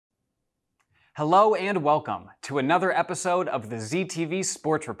Hello and welcome to another episode of the ZTV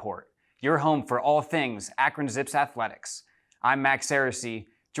Sports Report, your home for all things Akron Zips athletics. I'm Max Erisey,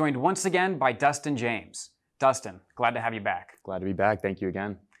 joined once again by Dustin James. Dustin, glad to have you back. Glad to be back. Thank you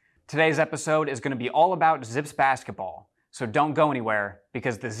again. Today's episode is going to be all about Zips basketball, so don't go anywhere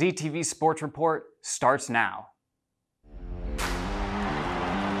because the ZTV Sports Report starts now.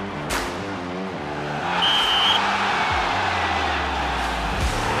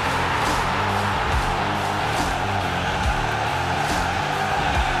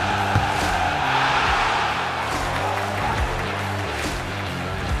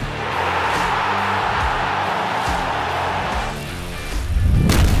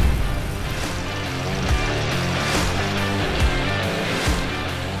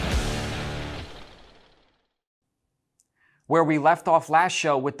 Where we left off last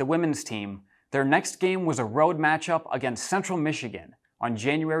show with the women's team, their next game was a road matchup against Central Michigan on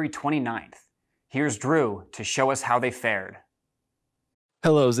January 29th. Here's Drew to show us how they fared.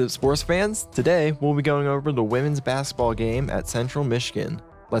 Hello Zip Sports fans. Today we'll be going over the women's basketball game at Central Michigan.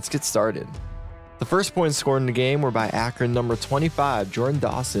 Let's get started. The first points scored in the game were by Akron number 25 Jordan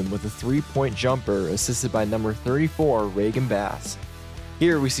Dawson with a 3-point jumper assisted by number 34 Reagan Bass.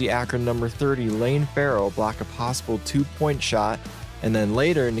 Here we see Akron number 30 Lane Farrell block a possible 2-point shot, and then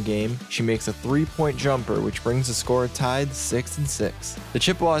later in the game she makes a 3-point jumper which brings the score tied 6-6. The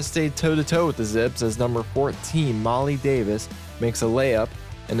Chippewas stayed toe-to-toe with the Zips as number 14 Molly Davis makes a layup,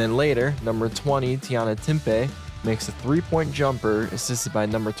 and then later number 20 Tiana Timpe makes a 3-point jumper assisted by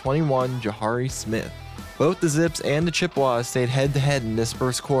number 21 Jahari Smith. Both the Zips and the Chippewas stayed head-to-head in this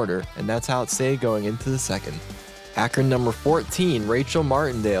first quarter, and that's how it stayed going into the second. Akron number 14, Rachel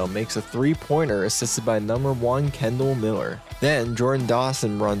Martindale, makes a 3-pointer assisted by number 1 Kendall Miller. Then Jordan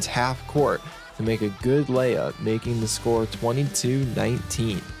Dawson runs half court to make a good layup, making the score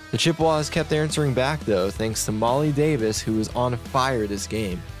 22-19. The Chippewas kept answering back though thanks to Molly Davis, who was on fire this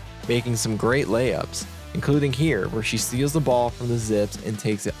game, making some great layups, including here where she steals the ball from the Zips and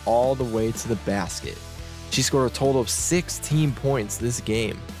takes it all the way to the basket. She scored a total of 16 points this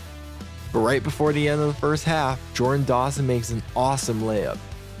game. But right before the end of the first half, Jordan Dawson makes an awesome layup,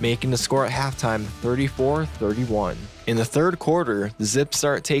 making the score at halftime 34-31. In the third quarter, the Zips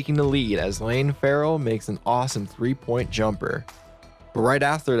start taking the lead as Lane Farrell makes an awesome 3-point jumper. But right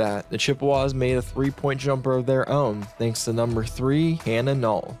after that, the Chippewas made a 3-point jumper of their own thanks to number 3 Hannah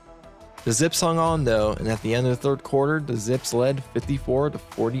Null. The Zips hung on though, and at the end of the third quarter, the Zips led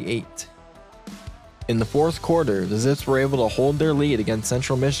 54-48. In the fourth quarter, the Zips were able to hold their lead against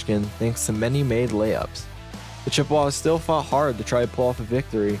Central Michigan thanks to many made layups. The Chippewas still fought hard to try to pull off a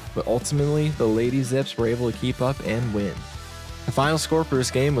victory, but ultimately the Lady Zips were able to keep up and win. The final score for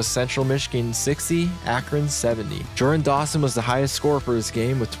this game was Central Michigan 60, Akron 70. Jordan Dawson was the highest scorer for this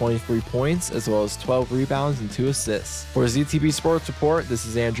game with 23 points, as well as 12 rebounds and 2 assists. For ZTV Sports Report, this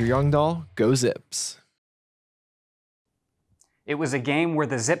is Andrew Youngdahl. Go Zips! It was a game where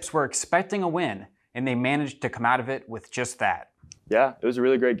the Zips were expecting a win, and they managed to come out of it with just that. Yeah, it was a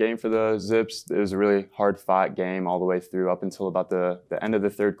really great game for the Zips. It was a really hard-fought game all the way through up until about the end of the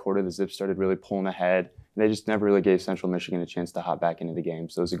third quarter. The Zips started really pulling ahead, and they just never really gave Central Michigan a chance to hop back into the game.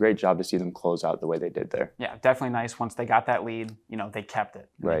 So it was a great job to see them close out the way they did there. Yeah, definitely nice. Once they got that lead, they kept it.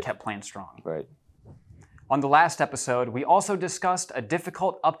 Right. They kept playing strong. Right. On the last episode, we also discussed a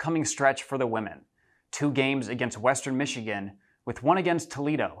difficult upcoming stretch for the women. 2 games against Western Michigan, with 1 against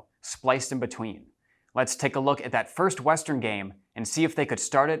Toledo, spliced in between. Let's take a look at that first Western game and see if they could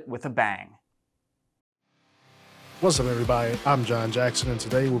start it with a bang. What's up, everybody? I'm Jon Jackson, and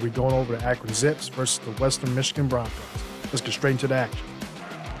today we'll be going over the Akron Zips versus the Western Michigan Broncos. Let's get straight into the action.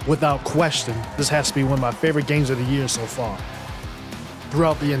 Without question, this has to be one of my favorite games of the year so far.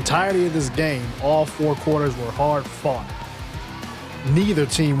 Throughout the entirety of this game, all 4 quarters were hard fought. Neither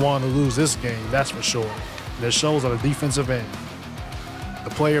team wanted to lose this game, that's for sure, and it shows on the defensive end. The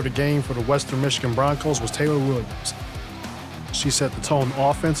player of the game for the Western Michigan Broncos was Taylor Williams. She set the tone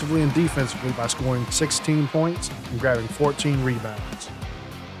offensively and defensively by scoring 16 points and grabbing 14 rebounds.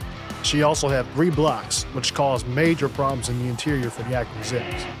 She also had 3 blocks, which caused major problems in the interior for the Akron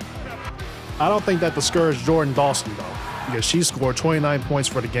Zips. I don't think that discouraged Jordan Dawson, though, because she scored 29 points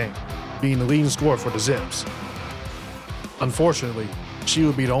for the game, being the leading scorer for the Zips. Unfortunately, she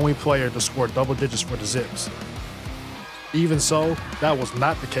would be the only player to score double digits for the Zips. Even so, that was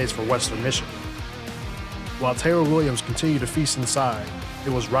not the case for Western Michigan. While Taylor Williams continued to feast inside, it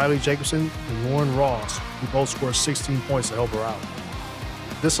was Riley Jacobson and Lauren Ross who both scored 16 points to help her out.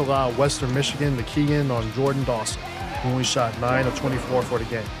 This allowed Western Michigan to key in on Jordan Dawson, who only shot 9 of 24 for the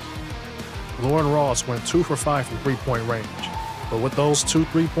game. Lauren Ross went 2 for 5 from 3-point range. But with those 2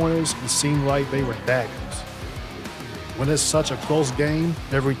 3-pointers, it seemed like they were daggers. When it's such a close game,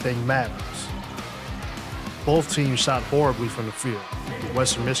 everything matters. Both teams shot horribly from the field, with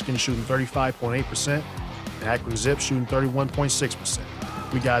Western Michigan shooting 35.8% and Akron Zips shooting 31.6%.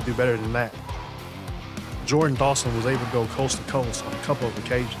 We gotta do better than that. Jordan Dawson was able to go coast to coast on a couple of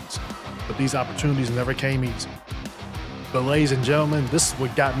occasions, but these opportunities never came easy. But ladies and gentlemen, this is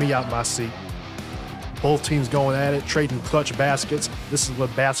what got me out my seat. Both teams going at it, trading clutch baskets. This is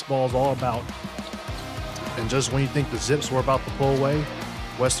what basketball is all about. And just when you think the Zips were about to pull away,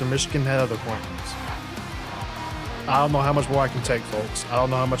 Western Michigan had other plans. I don't know how much more I can take, folks. I don't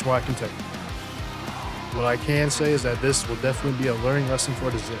know how much more I can take. What I can say is that this will definitely be a learning lesson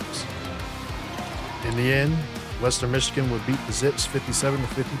for the Zips. In the end, Western Michigan would beat the Zips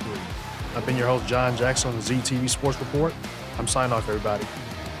 57-53. I've been your host, Jon Jackson on the ZTV Sports Report. I'm signing off, everybody.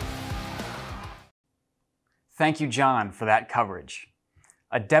 Thank you, Jon, for that coverage.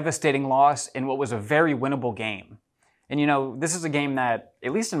 A devastating loss in what was a very winnable game. And you know, this is a game that,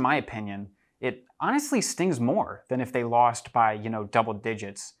 at least in my opinion, it honestly stings more than if they lost by, double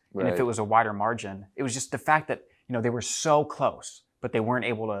digits. Right. And if it was a wider margin. It was just the fact that, they were so close, but they weren't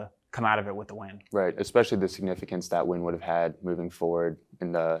able to come out of it with the win. Right, especially the significance that win would have had moving forward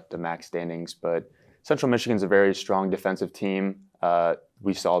in the MAC standings. But Central Michigan's a very strong defensive team.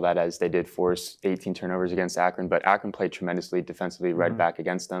 We saw that as they did force 18 turnovers against Akron, but Akron played tremendously defensively right back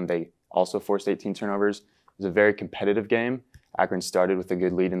against them. They also forced 18 turnovers. It was a very competitive game. Akron started with a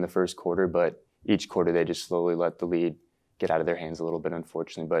good lead in the first quarter, but each quarter they just slowly let the lead get out of their hands a little bit,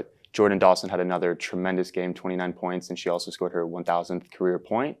 unfortunately. But Jordan Dawson had another tremendous game, 29 points, and she also scored her 1,000th career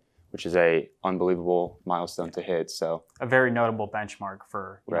point, which is a unbelievable milestone to hit. So a very notable benchmark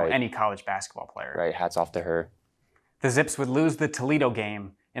for any college basketball player. Right, hats off to her. The Zips would lose the Toledo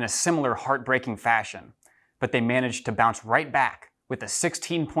game in a similar heartbreaking fashion, but they managed to bounce right back with a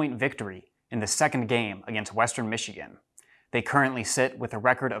 16-point victory in the second game against Western Michigan. They currently sit with a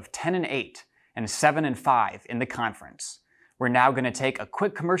record of 10-8 and 7-5 in the conference. We're now going to take a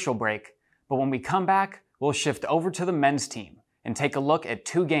quick commercial break, but when we come back, we'll shift over to the men's team and take a look at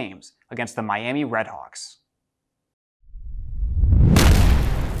 2 games against the Miami Redhawks.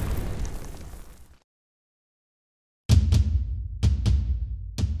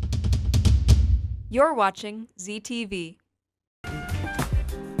 You're watching ZTV.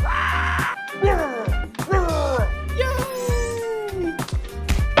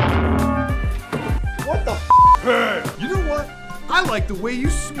 What the Hey, you know what? I like the way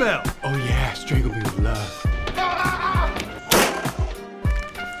you smell. Oh yeah, strangle me with love.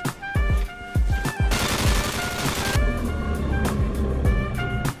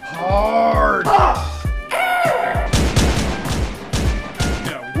 Hard!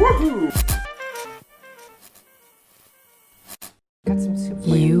 Yeah, woohoo!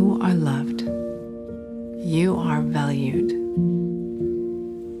 You are loved. You are valued.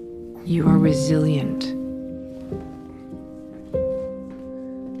 You are resilient.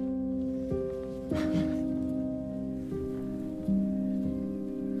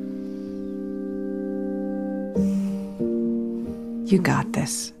 You got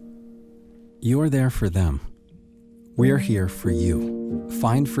this. You're there for them. We're here for you.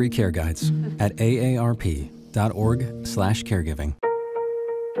 Find free care guides at aarp.org/caregiving.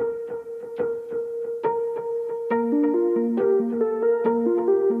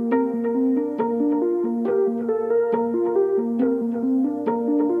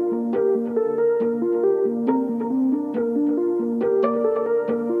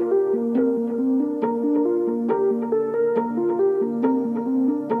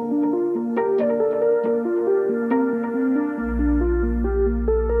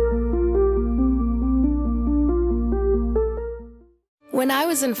 When I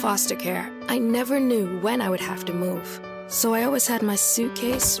was in foster care, I never knew when I would have to move, so I always had my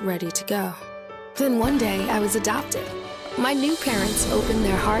suitcase ready to go. Then one day, I was adopted. My new parents opened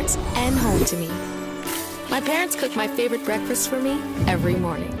their hearts and home to me. My parents cook my favorite breakfast for me every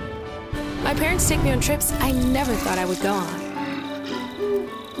morning. My parents take me on trips I never thought I would go on.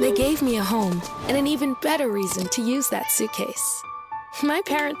 They gave me a home and an even better reason to use that suitcase. My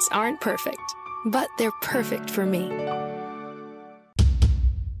parents aren't perfect, but they're perfect for me.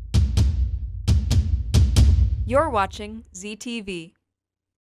 You're watching ZTV.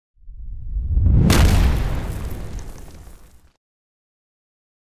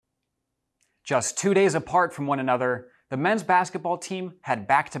 Just 2 days apart from one another, the men's basketball team had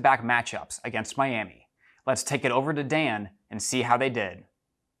back-to-back matchups against Miami. Let's take it over to Dan and see how they did.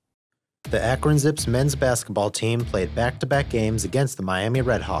 The Akron Zips men's basketball team played back-to-back games against the Miami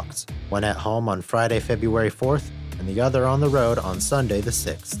Redhawks, one at home on Friday, February 4th, and the other on the road on Sunday the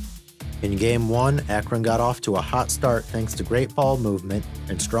 6th. In Game 1, Akron got off to a hot start thanks to great ball movement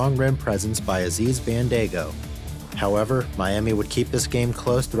and strong rim presence by Aziz Bandaogo. However, Miami would keep this game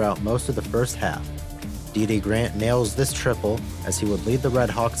close throughout most of the first half. D.D. Grant nails this triple as he would lead the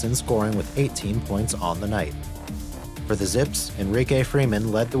Redhawks in scoring with 18 points on the night. For the Zips, Enrique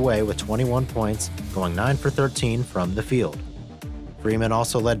Freeman led the way with 21 points, going 9 for 13 from the field. Freeman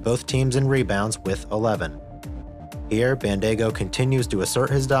also led both teams in rebounds with 11. Here, Bandaogo continues to assert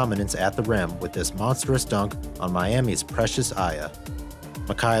his dominance at the rim with this monstrous dunk on Miami's Precious Aya.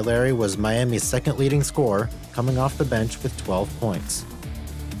 Mekhi Larry was Miami's second leading scorer, coming off the bench with 12 points.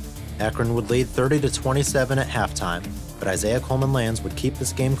 Akron would lead 30-27 at halftime, but Isaiah Coleman-Lands would keep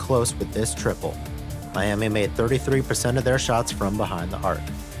this game close with this triple. Miami made 33% of their shots from behind the arc.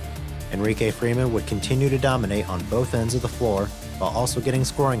 Enrique Freeman would continue to dominate on both ends of the floor, while also getting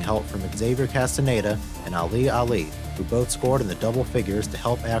scoring help from Xavier Castaneda and Ali, who both scored in the double figures to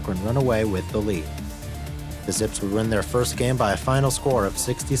help Akron run away with the lead. The Zips would win their first game by a final score of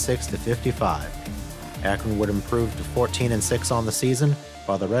 66-55. Akron would improve to 14-6 on the season,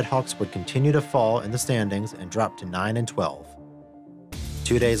 while the Redhawks would continue to fall in the standings and drop to 9-12.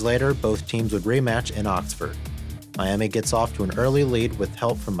 2 days later, both teams would rematch in Oxford. Miami gets off to an early lead with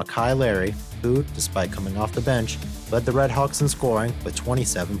help from Mekhi Larry, who, despite coming off the bench, led the Redhawks in scoring with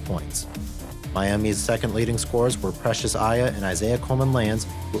 27 points. Miami's second leading scorers were Precious Aya and Isaiah Coleman-Lands,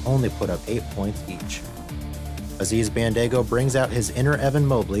 who only put up 8 points each. Aziz Bandaogo brings out his inner Evan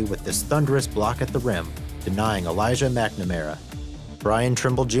Mobley with this thunderous block at the rim, denying Elijah McNamara. Brian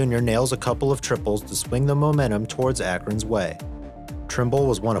Trimble Jr. nails a couple of triples to swing the momentum towards Akron's way. Trimble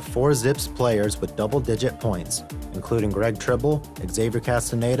was one of 4 Zips players with double-digit points, including Greg Tribble, Xavier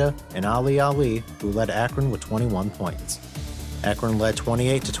Castaneda, and Ali, who led Akron with 21 points. Akron led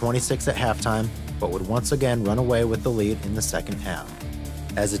 28-26 at halftime, but would once again run away with the lead in the second half.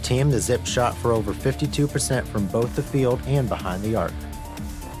 As a team, the Zips shot for over 52% from both the field and behind the arc.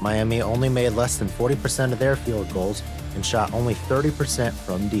 Miami only made less than 40% of their field goals and shot only 30%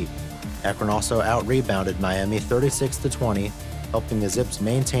 from deep. Akron also out-rebounded Miami 36-20, helping the Zips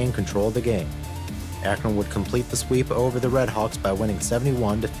maintain control of the game. Akron would complete the sweep over the Redhawks by winning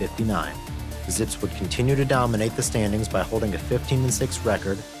 71-59. The Zips would continue to dominate the standings by holding a 15-6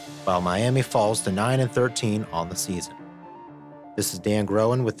 record, while Miami falls to 9-13 on the season. This is Dan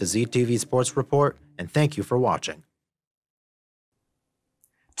Groen with the ZTV Sports Report, and thank you for watching.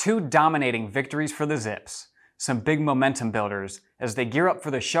 2 dominating victories for the Zips, some big momentum builders as they gear up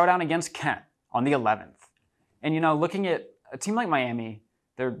for the showdown against Kent on the 11th. And looking at a team like Miami,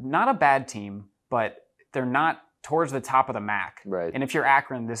 they're not a bad team, but they're not towards the top of the MAC. Right. And if you're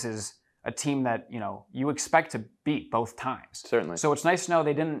Akron, this is a team that, you expect to beat both times. Certainly. So it's nice to know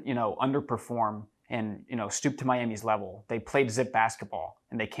they didn't, underperform and, stoop to Miami's level. They played Zip basketball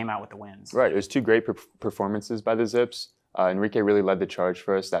and they came out with the wins. Right. It was 2 great performances by the Zips. Enrique really led the charge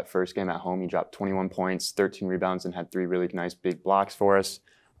for us that first game at home. He dropped 21 points, 13 rebounds, and had 3 really nice big blocks for us.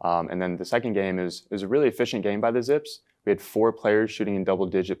 And then the second game is a really efficient game by the Zips. We had 4 players shooting in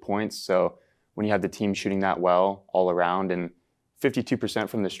double-digit points. So when you have the team shooting that well all around and 52%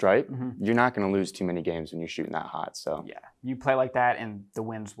 from the stripe, you're not going to lose too many games when you're shooting that hot. So yeah, you play like that and the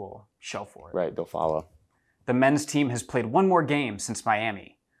wins will show for it. Right, they'll follow. The men's team has played 1 more game since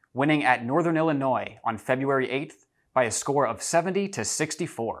Miami, winning at Northern Illinois on February 8th by a score of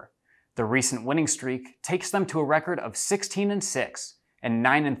 70-64. The recent winning streak takes them to a record of 16-6 and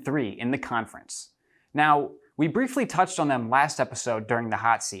 9-3 in the conference. Now, we briefly touched on them last episode during the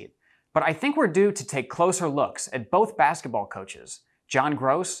hot seat, but I think we're due to take closer looks at both basketball coaches, John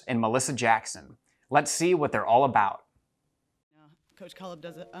Gross and Melissa Jackson. Let's see what they're all about. Coach Cullip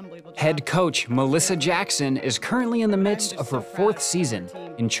does an unbelievable job. Head coach Melissa Jackson is currently in the midst of her 4th season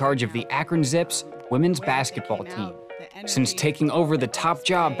in charge of the Akron Zips women's basketball team. Since taking over the top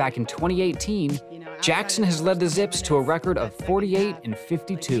job back in 2018, Jackson has led the Zips to a record of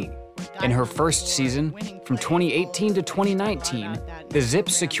 48-52. In her first season, from 2018 to 2019, the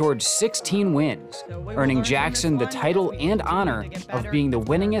Zips secured 16 wins, earning Jackson the title and honor of being the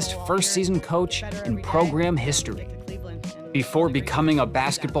winningest first-season coach in program history. Before becoming a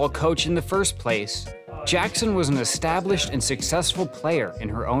basketball coach in the first place, Jackson was an established and successful player in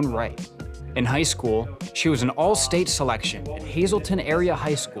her own right. In high school, she was an all-state selection at Hazleton Area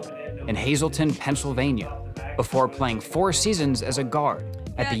High School in Hazleton, Pennsylvania, before playing 4 seasons as a guard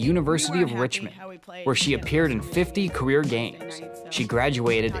at the University of Richmond, where she appeared in 50 career games. She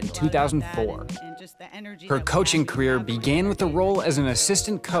graduated in 2004. Her coaching career began with a role as an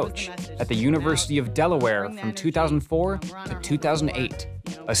assistant coach at the University of Delaware from 2004 to 2008,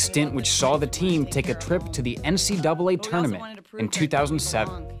 a stint which saw the team take a trip to the NCAA tournament in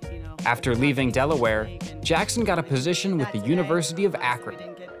 2007. After leaving Delaware, Jackson got a position with the University of Akron,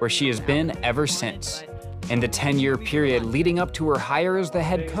 where she has been ever since. In the 10-year period leading up to her hire as the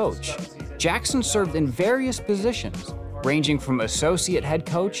head coach, Jackson served in various positions, ranging from associate head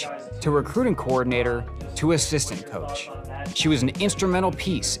coach to recruiting coordinator to assistant coach. She was an instrumental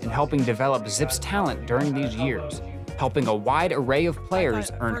piece in helping develop Zips talent during these years, helping a wide array of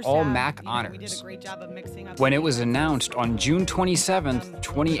players earn all MAC honors. When it was announced on June 27,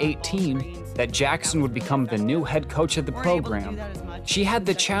 2018, that Jackson would become the new head coach of the program, she had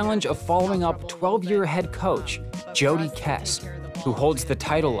the challenge of following up 12-year head coach Jody Kest, who holds the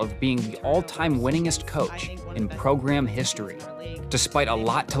title of being the all-time winningest coach in program history. Despite a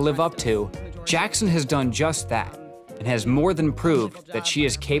lot to live up to, Jackson has done just that, and has more than proved that she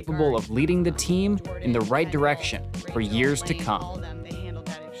is capable of leading the team in the right direction for years to come.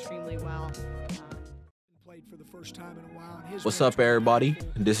 What's up, everybody?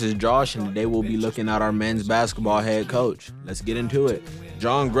 This is Josh, and today we'll be looking at our men's basketball head coach. Let's get into it.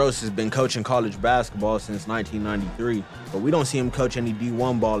 Jon Groen has been coaching college basketball since 1993, but we don't see him coach any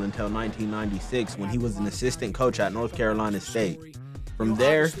D1 ball until 1996 when he was an assistant coach at North Carolina State. From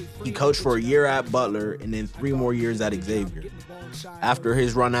there, he coached for a year at Butler and then 3 more years at Xavier. After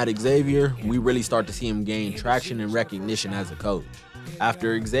his run at Xavier, we really start to see him gain traction and recognition as a coach.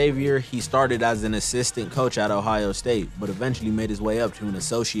 After Xavier, he started as an assistant coach at Ohio State, but eventually made his way up to an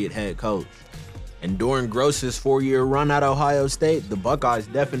associate head coach. And during Gross's 4-year run at Ohio State, the Buckeyes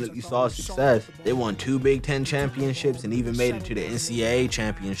definitely saw success. They won 2 Big Ten championships and even made it to the NCAA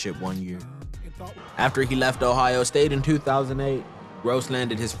championship one year. After he left Ohio State in 2008, Groen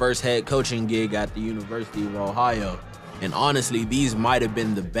landed his first head coaching gig at the University of Ohio. And honestly, these might have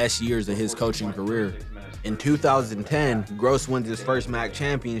been the best years of his coaching career. In 2010, Groen wins his first MAC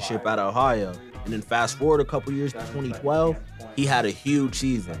championship at Ohio. And then fast forward a couple years to 2012, he had a huge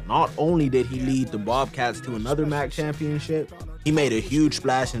season. Not only did he lead the Bobcats to another MAC championship, he made a huge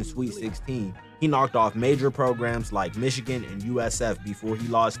splash in Sweet 16. He knocked off major programs like Michigan and USF before he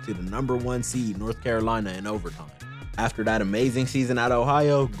lost to the #1 seed North Carolina in overtime. After that amazing season at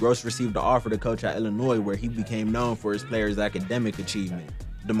Ohio, Groen received an offer to coach at Illinois, where he became known for his players' academic achievement.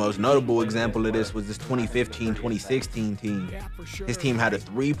 The most notable example of this was his 2015-2016 team. His team had a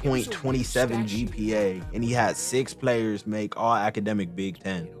 3.27 GPA, and he had 6 players make all-academic Big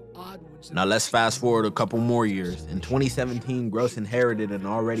Ten. Now let's fast forward a couple more years. In 2017, Groen inherited an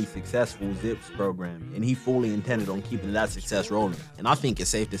already successful Zips program, and he fully intended on keeping that success rolling. And I think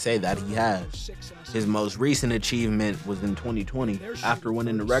it's safe to say that he has. His most recent achievement was in 2020. After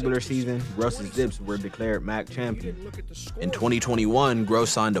winning the regular season, Groen's Zips were declared MAC champion. In 2021, Groen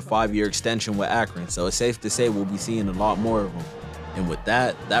signed a 5-year extension with Akron, so it's safe to say we'll be seeing a lot more of him. And with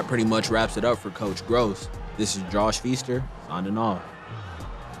that pretty much wraps it up for Coach Groen. This is Josh Feaster, signing off.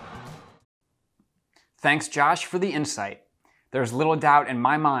 Thanks, Josh, for the insight. There's little doubt in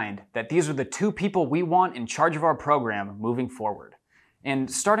my mind that these are the 2 people we want in charge of our program moving forward. And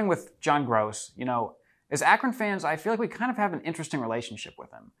starting with Jon Groen, as Akron fans, I feel like we kind of have an interesting relationship with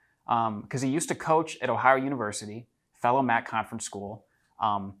him because he used to coach at Ohio University, fellow MAC conference school,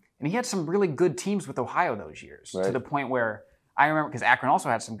 and he had some really good teams with Ohio those years, to the point where I remember, because Akron also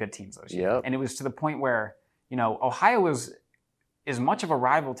had some good teams those years, and it was to the point where, Ohio was as much of a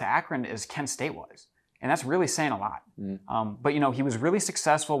rival to Akron as Kent State was. And that's really saying a lot. But he was really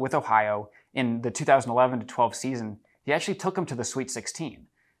successful with Ohio in the 2011-12 season. He actually took them to the Sweet 16.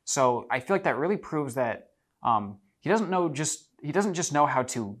 So I feel like that really proves that he doesn't just know how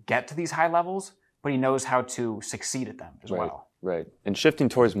to get to these high levels, but he knows how to succeed at them as well. Right. And shifting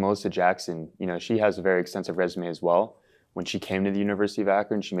towards Melissa Jackson, she has a very extensive resume as well. When she came to the University of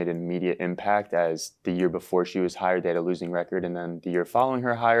Akron, she made an immediate impact, as the year before she was hired, they had a losing record, and then the year following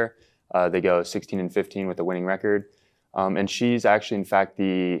her hire, they go 16-15 with a winning record. And she's actually, in fact,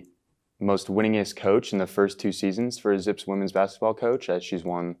 the most winningest coach in the first 2 seasons for a Zips women's basketball coach, as she's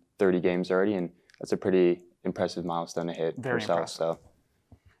won 30 games already. And that's a pretty impressive milestone to hit Very herself. impressive. So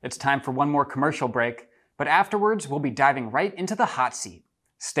it's time for one more commercial break, but afterwards we'll be diving right into the hot seat.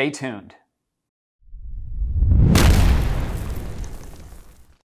 Stay tuned.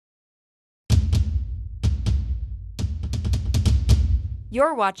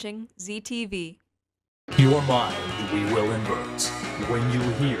 You're watching ZTV. Your mind we will invert. When you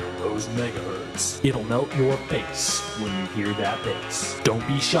hear those megahertz, it'll melt your face when you hear that bass. Don't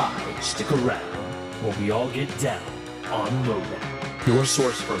be shy, stick around when we all get down on Lowdown. Your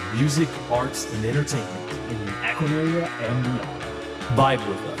source for music, arts, and entertainment in the Akron area and beyond. Vibe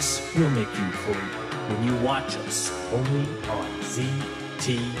with us, we'll make you free when you watch us only on ZTV.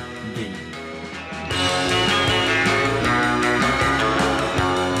 ZTV.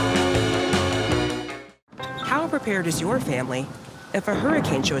 How prepared is your family if a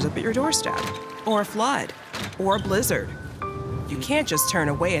hurricane shows up at your doorstep, or a flood, or a blizzard? You can't just turn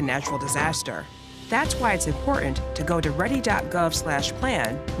away a natural disaster. That's why it's important to go to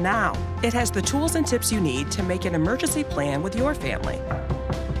ready.gov/plan now. It has the tools and tips you need to make an emergency plan with your family.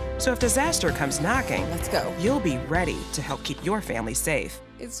 So if disaster comes knocking, let's go. You'll be ready to help keep your family safe.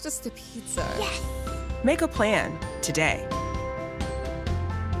 It's just a pizza. Yes! Make a plan today.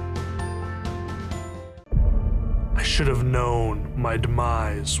 I should have known my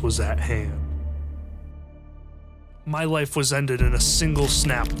demise was at hand. My life was ended in a single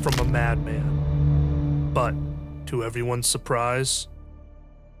snap from a madman. But, to everyone's surprise,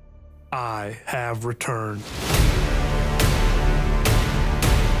 I have returned.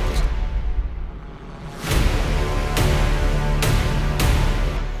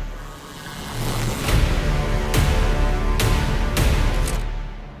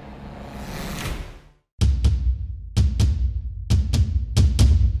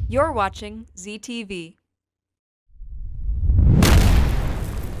 You're watching ZTV.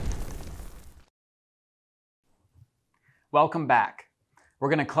 Welcome back. We're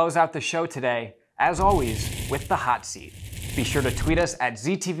going to close out the show today, as always, with the hot seat. Be sure to tweet us at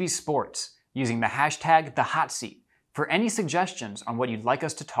ZTV Sports using the hashtag #TheHotSeat for any suggestions on what you'd like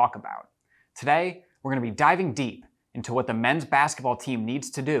us to talk about. Today, we're going to be diving deep into what the men's basketball team needs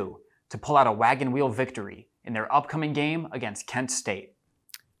to do to pull out a wagon wheel victory in their upcoming game against Kent State.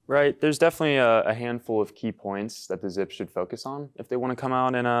 Right, there's definitely a handful of key points that the Zips should focus on if they want to come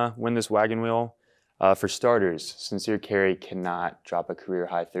out and win this wagon wheel. For starters, Sincere Carey cannot drop a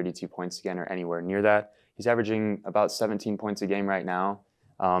career-high 32 points again or anywhere near that. He's averaging about 17 points a game right now,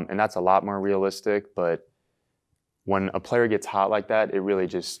 and that's a lot more realistic, but when a player gets hot like that, it really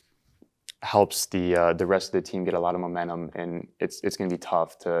just helps the rest of the team get a lot of momentum, and it's going to be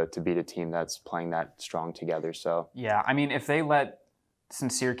tough to beat a team that's playing that strong together. So yeah, I mean, if they let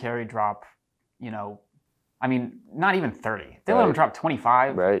Sincere Carey drop, not even 30. If they let him drop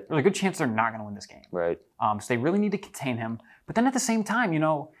 25, there's a good chance they're not going to win this game. Right. So they really need to contain him. But then at the same time,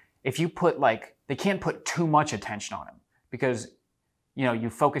 if you put they can't put too much attention on him because, you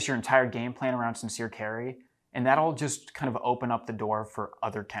focus your entire game plan around Sincere Carey, and that'll just kind of open up the door for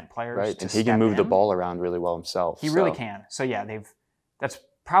other Kent players. Right, and he can move the ball around really well himself. He really can. So yeah, that's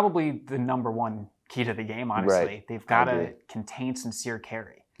probably the number one key to the game, honestly. Right. They've got to contain Sincere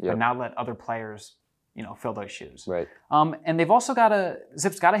Carey, but not let other players, fill those shoes. Right. And they've also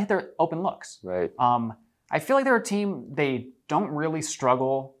Zips got to hit their open looks. Right. I feel like they're a team, they don't really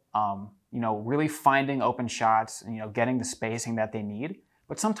struggle, really finding open shots, getting the spacing that they need,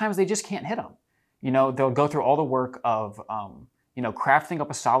 but sometimes they just can't hit them. They'll go through all the work of, crafting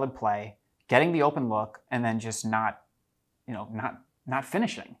up a solid play, getting the open look, and then just not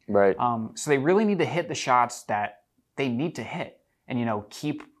finishing. Right. So they really need to hit the shots that they need to hit and,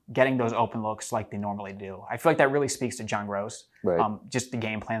 keep getting those open looks like they normally do. I feel like that really speaks to Jon Gross. Right. Just the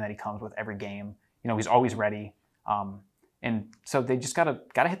game plan that he comes with every game. He's always ready. And so they just gotta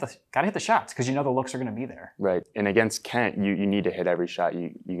hit the shots because the looks are gonna be there. Right. And against Kent, you need to hit every shot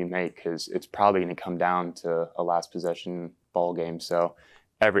you can make because it's probably gonna come down to a last possession ball game. So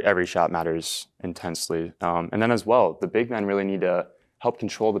every shot matters intensely. And then as well, the big men really need to help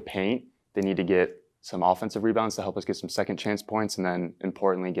control the paint. They need to get some offensive rebounds to help us get some second chance points, and then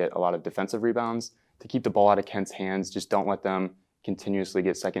importantly get a lot of defensive rebounds to keep the ball out of Kent's hands. Just don't let them continuously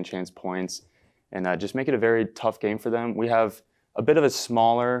get second chance points, and just make it a very tough game for them. We have a bit of a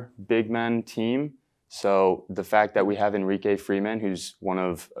smaller big men team, so the fact that we have Enrique Freeman, who's one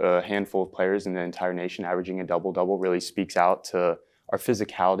of a handful of players in the entire nation averaging a double-double, really speaks out to our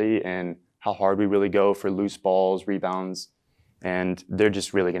physicality and how hard we really go for loose balls, rebounds, and they're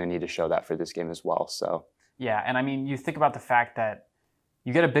just really going to need to show that for this game as well. So yeah, and you think about the fact that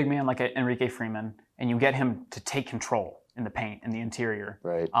you get a big man like Enrique Freeman, and you get him to take control in the paint in the interior.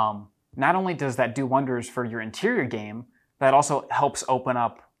 Right. Not only does that do wonders for your interior game, but it also helps open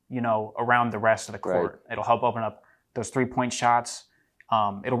up, around the rest of the court. Right. It'll help open up those three-point shots.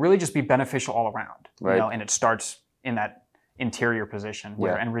 It'll really just be beneficial all around. Right. And it starts in that interior position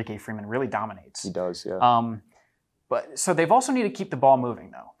where Enrique Freeman really dominates. He does, yeah. But so they've also need to keep the ball moving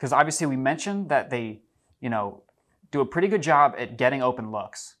though, because obviously we mentioned that they, do a pretty good job at getting open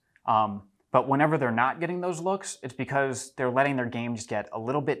looks. But whenever they're not getting those looks, it's because they're letting their game just get a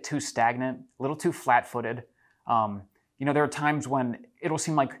little bit too stagnant, a little too flat-footed. There are times when it'll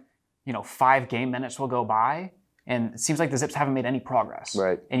seem like, 5 game minutes will go by, and it seems like the Zips haven't made any progress.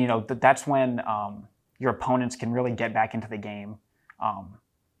 Right. And that's when your opponents can really get back into the game.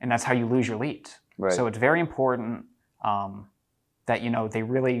 and that's how you lose your leads. Right. So it's very important that, you know, they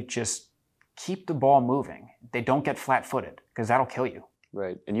really just keep the ball moving. They don't get flat-footed, because that'll kill you.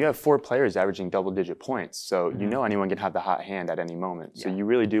 Right, and you have 4 players averaging double-digit points, so you know anyone can have the hot hand at any moment. So you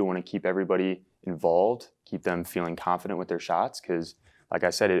really do want to keep everybody involved, keep them feeling confident with their shots, because, like I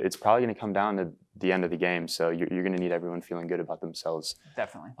said, it's probably going to come down to the end of the game, so you're going to need everyone feeling good about themselves.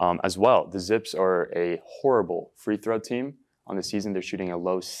 Definitely. As well, the Zips are a horrible free throw team. On the season, they're shooting a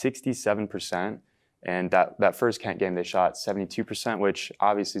low 67%, and that first Kent game, they shot 72%, which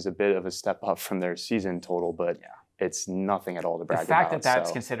obviously is a bit of a step up from their season total, but it's nothing at all to brag about. The fact that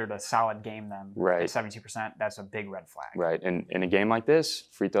that's considered a solid game then, right. at 72%, that's a big red flag. Right, and in a game like this,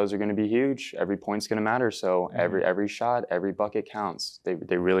 free throws are going to be huge. Every point's going to matter, so every shot, every bucket counts. They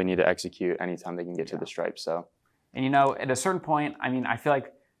really need to execute anytime they can get to the stripe. So, and you know, at a certain point, I mean, I feel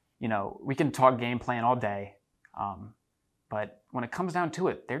like, you know, we can talk game plan all day, but when it comes down to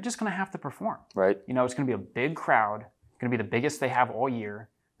it, they're just going to have to perform. Right. You know, it's going to be a big crowd, going to be the biggest they have all year.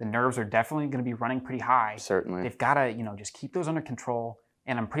 The nerves are definitely going to be running pretty high. Certainly. They've got to, you know, just keep those under control,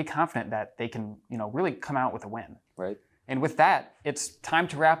 and I'm pretty confident that they can, you know, really come out with a win. Right. And with that, it's time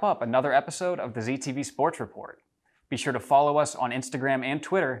to wrap up another episode of the ZTV Sports Report. Be sure to follow us on Instagram and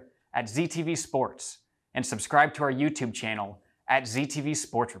Twitter at ZTV Sports, and subscribe to our YouTube channel at ZTV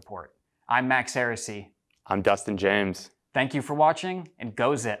Sports Report. I'm Max Erisey. I'm Dustin James. Thank you for watching, and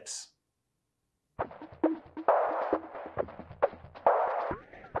go Zips.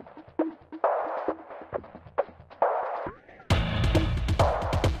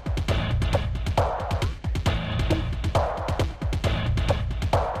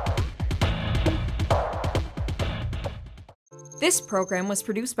 This program was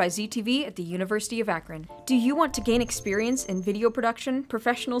produced by ZTV at the University of Akron. Do you want to gain experience in video production,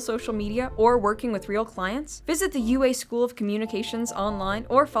 professional social media, or working with real clients? Visit the UA School of Communications online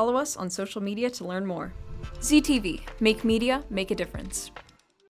or follow us on social media to learn more. ZTV, make media, make a difference.